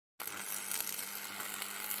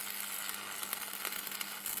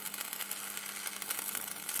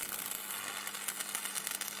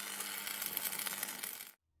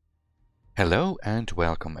Hello and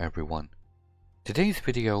welcome everyone. Today's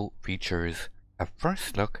video features a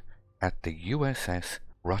first look at the USS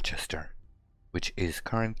Rochester, which is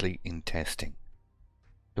currently in testing.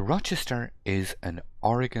 The Rochester is an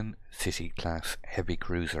Oregon City class heavy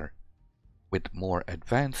cruiser with more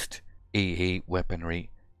advanced AA weaponry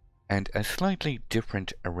and a slightly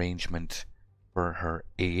different arrangement for her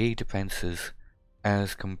AA defenses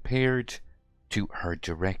as compared to her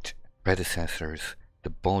direct predecessors, the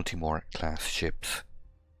Baltimore class ships.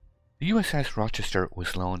 The USS Rochester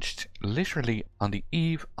was launched literally on the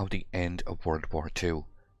eve of the end of World War II,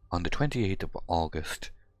 on the 28th of August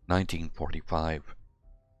 1945,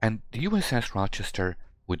 and the USS Rochester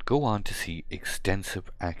would go on to see extensive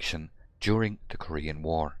action during the Korean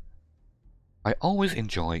War. I always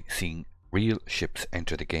enjoy seeing real ships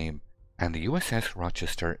enter the game, and the USS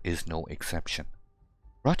Rochester is no exception.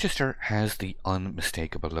 Rochester has the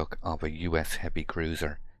unmistakable look of a US heavy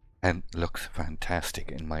cruiser and looks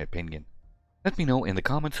fantastic in my opinion. Let me know in the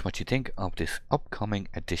comments what you think of this upcoming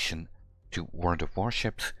addition to World of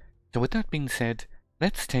Warships. So with that being said,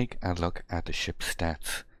 let's take a look at the ship's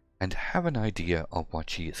stats and have an idea of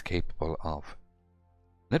what she is capable of.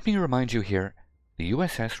 Let me remind you here, the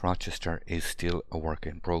USS Rochester is still a work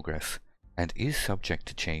in progress and is subject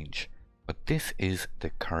to change, but this is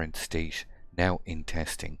the current state now in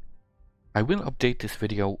testing. I will update this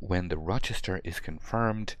video when the Rochester is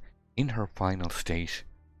confirmed in her final state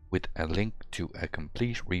with a link to a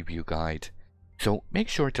complete review guide, so make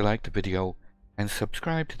sure to like the video and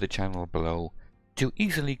subscribe to the channel below to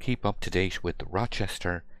easily keep up to date with the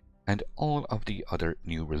Rochester and all of the other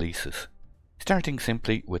new releases. Starting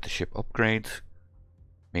simply with the ship upgrades,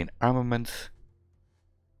 main armaments,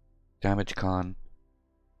 damage con,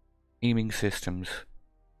 aiming systems,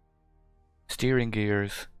 steering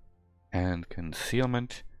gears, and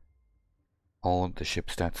concealment. All the ship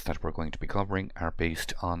stats that we're going to be covering are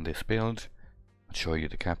based on this build. I'll show you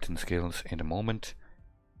the captain skills in a moment.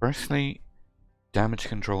 Firstly, damage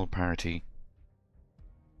control parity,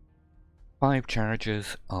 5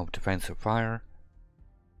 charges of defensive fire,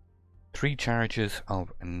 3 charges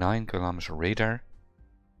of 9 km radar,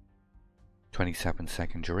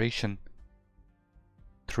 27-second duration,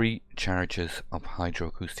 3 charges of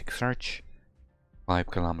hydroacoustic search, 5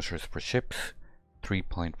 km for ships,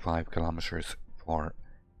 3.5 km for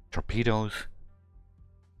torpedoes.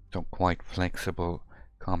 So quite flexible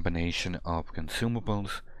combination of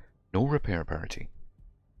consumables, no repair parity.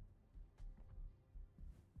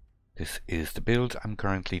 This is the build I'm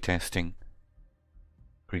currently testing.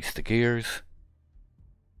 Grease the gears.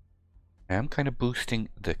 I am kind of boosting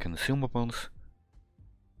the consumables.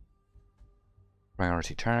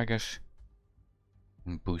 Priority target.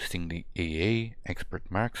 I'm boosting the AA, Expert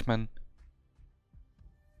Marksman,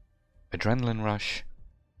 Adrenaline Rush,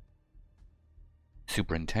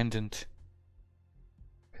 Superintendent,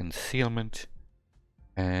 Concealment,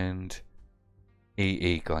 and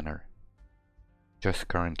AA Gunner. Just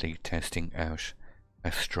currently testing out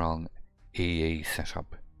a strong AA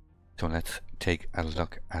setup. So let's take a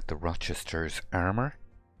look at the Rochester's armour.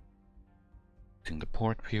 Using the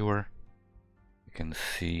port viewer, you can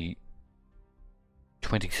see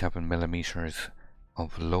 27mm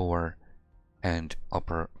of lower and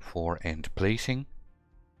upper fore-end plating.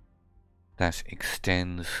 That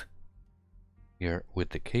extends here with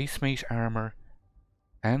the casemate armour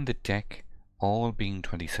and the deck all being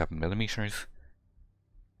 27mm.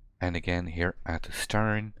 And again here at the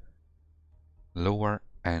stern, lower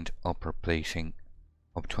and upper plating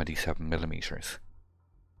of 27mm.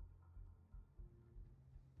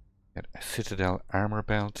 Got a Citadel armour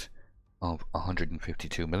belt of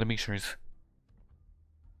 152mm.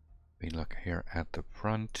 We look here at the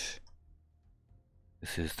front.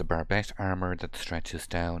 This is the barbette armour that stretches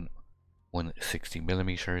down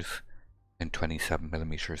 160mm and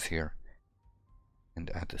 27mm here.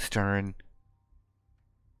 And at the stern,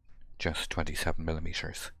 just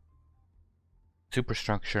 27mm.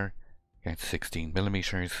 Superstructure gets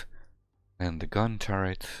 16mm, and the gun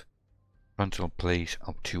turrets, frontal plate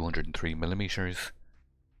of 203mm,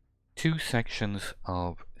 2 sections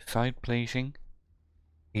of side plating,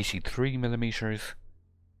 83mm,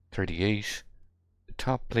 38. The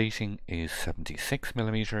top plating is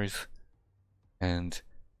 76mm, and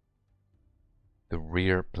the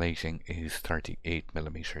rear plating is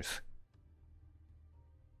 38mm.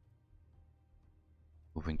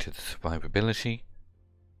 Moving to the survivability,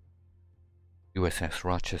 USS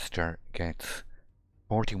Rochester gets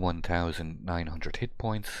 41,900 hit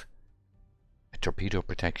points, a torpedo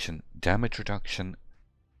protection damage reduction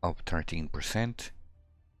of 13%.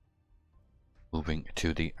 Moving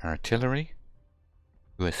to the artillery,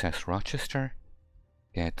 USS Rochester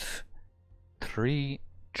gets 3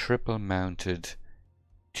 triple mounted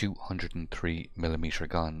 203mm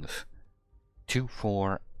guns, 2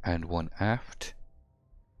 fore and 1 aft,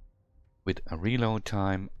 with a reload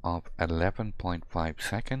time of 11.5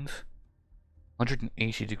 seconds,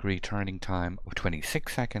 180-degree turning time of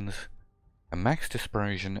 26 seconds, a max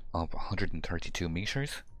dispersion of 132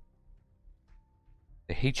 meters.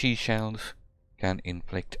 The HE shells can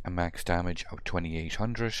inflict a max damage of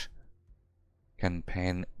 2800, can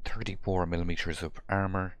pen 34mm of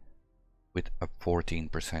armor with a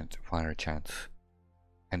 14% fire chance,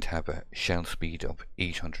 and have a shell speed of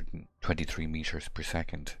 823 meters per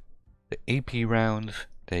second. The AP rounds,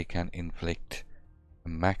 they can inflict a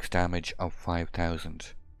max damage of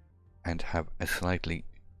 5000 and have a slightly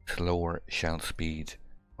slower shell speed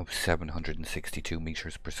of 762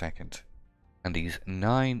 meters per second. And these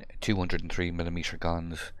 9 203mm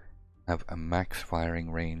guns have a max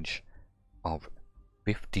firing range of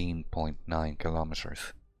 15.9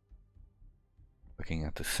 kilometers. Looking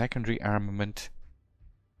at the secondary armament,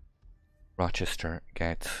 Rochester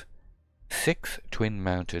gets 6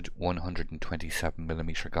 twin-mounted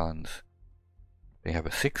 127mm guns. They have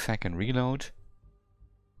a 6-second reload,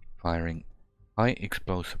 firing high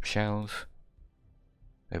explosive shells.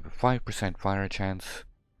 They have a 5% fire chance,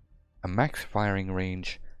 a max firing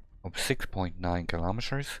range of 6.9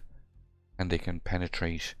 kilometers, and they can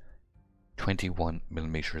penetrate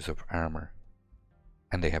 21mm of armor.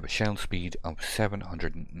 And they have a shell speed of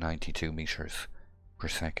 792 meters per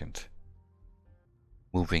second.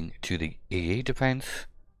 Moving to the AA defense,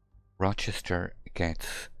 Rochester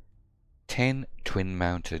gets 10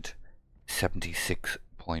 twin-mounted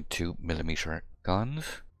 76.2mm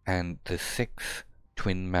guns, and the 6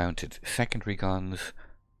 twin-mounted secondary guns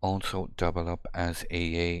also double up as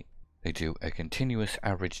AA. They do a continuous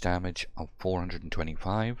average damage of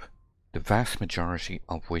 425, the vast majority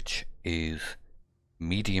of which is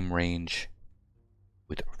medium range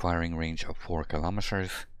with a firing range of 4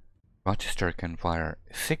 kilometers. Rochester can fire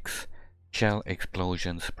 6 shell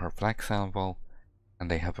explosions per flak salvo, and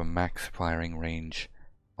they have a max firing range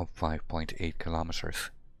of 5.8 kilometers.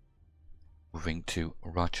 Moving to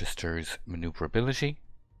Rochester's maneuverability,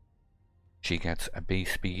 she gets a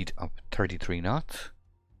base speed of 33 knots,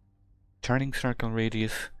 turning circle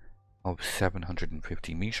radius of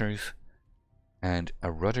 750 meters, and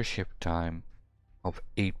a rudder shift time of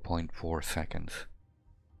 8.4 seconds.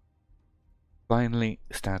 Finally,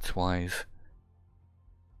 stats-wise,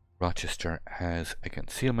 Rochester has a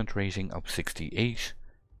concealment rating of 68,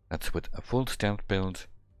 that's with a full stealth build,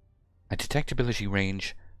 a detectability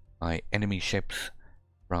range by enemy ships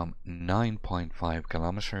from 9.5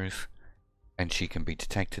 kilometers, and she can be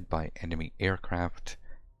detected by enemy aircraft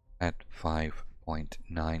at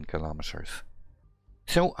 5.9 kilometers.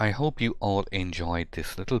 So I hope you all enjoyed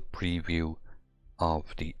this little preview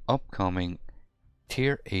of the upcoming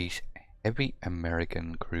Tier 8 heavy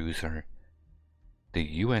American cruiser,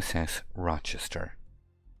 the USS Rochester.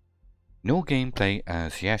 No gameplay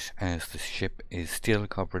as yet, as the ship is still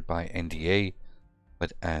covered by NDA,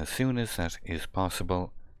 but as soon as that is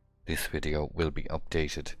possible, this video will be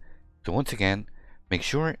updated. So once again, make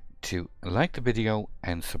sure to like the video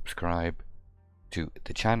and subscribe to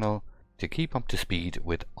the channel to keep up to speed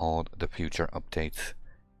with all the future updates.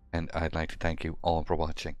 And I'd like to thank you all for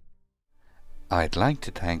watching. I'd like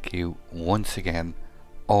to thank you once again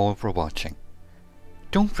all for watching.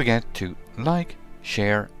 Don't forget to like,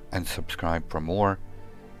 share and subscribe for more.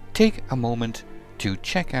 Take a moment to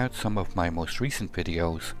check out some of my most recent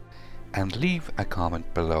videos and leave a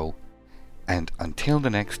comment below. And until the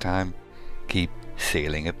next time, keep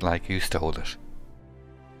sailing it like you stole it.